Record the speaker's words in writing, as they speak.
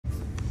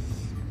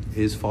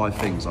Here's 5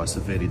 things I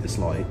severely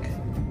dislike.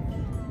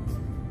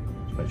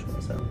 Just make sure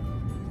that's out.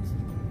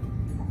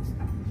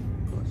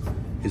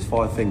 Here's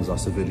 5 things I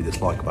severely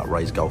dislike about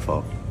Ray's Golf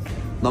R.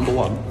 Number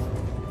 1,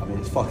 I mean,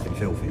 it's fucking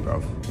filthy,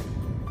 bruv.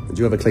 Did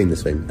you ever clean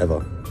this thing, ever?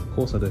 Of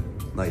course I do.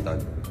 No, you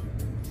don't.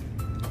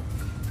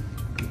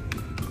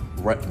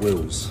 Rep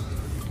wheels.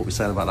 What we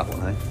saying about that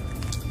one, eh?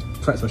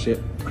 Cracks my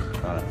shit.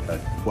 Alright, okay.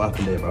 What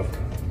happened here, bruv?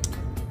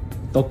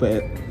 Dog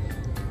bit it.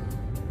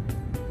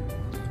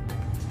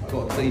 I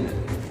gotta clean it.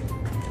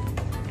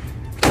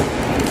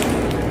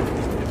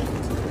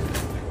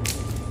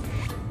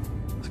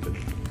 That's good.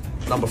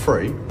 Number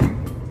 3.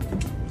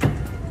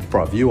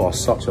 Bruv, you are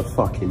such a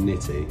fucking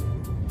nitty.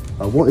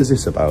 What is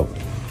this about?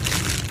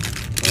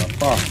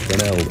 Fucking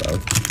hell, bro.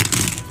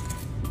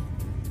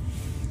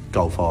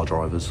 Golf R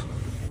drivers.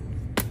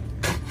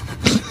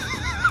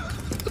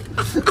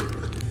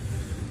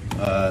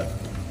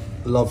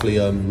 Lovely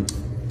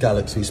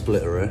Galaxy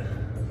splitter here.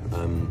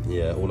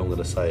 Yeah, all I'm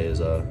gonna say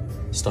is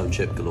stone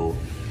chip galore.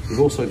 We've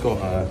also got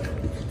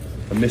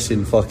a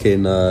missing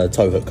fucking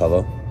tow hook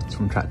cover. It's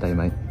from track day,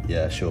 mate.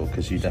 Yeah, sure,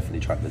 because you definitely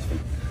tracked this one.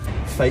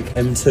 Fake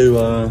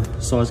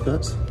M2 side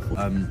skirts.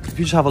 If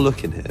you just have a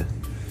look in here,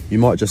 you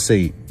might just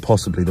see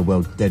possibly the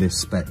world's deadest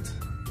spec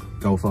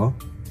Golf R.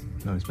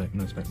 No spec,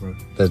 bro.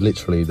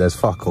 There's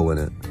fuck all in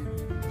it.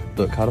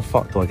 Look, how the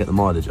fuck do I get the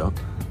mileage up?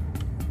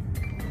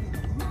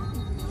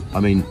 I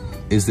mean,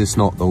 is this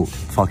not the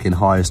fucking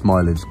highest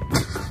mileage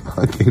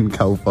fucking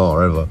Golf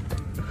R ever?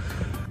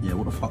 Yeah,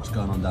 what the fuck's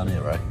going on down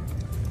here, Ray?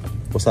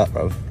 What's that,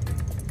 bro?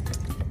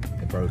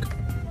 It broke.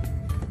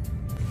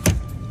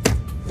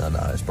 No,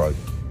 it's broke.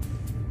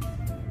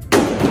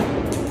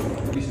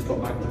 This has got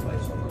magnet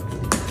plates on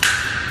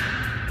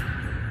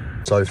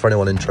it. So for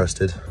anyone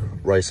interested,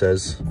 Ray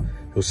says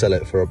he'll sell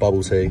it for a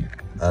bubble tea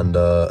and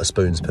a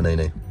Spoons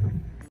panini.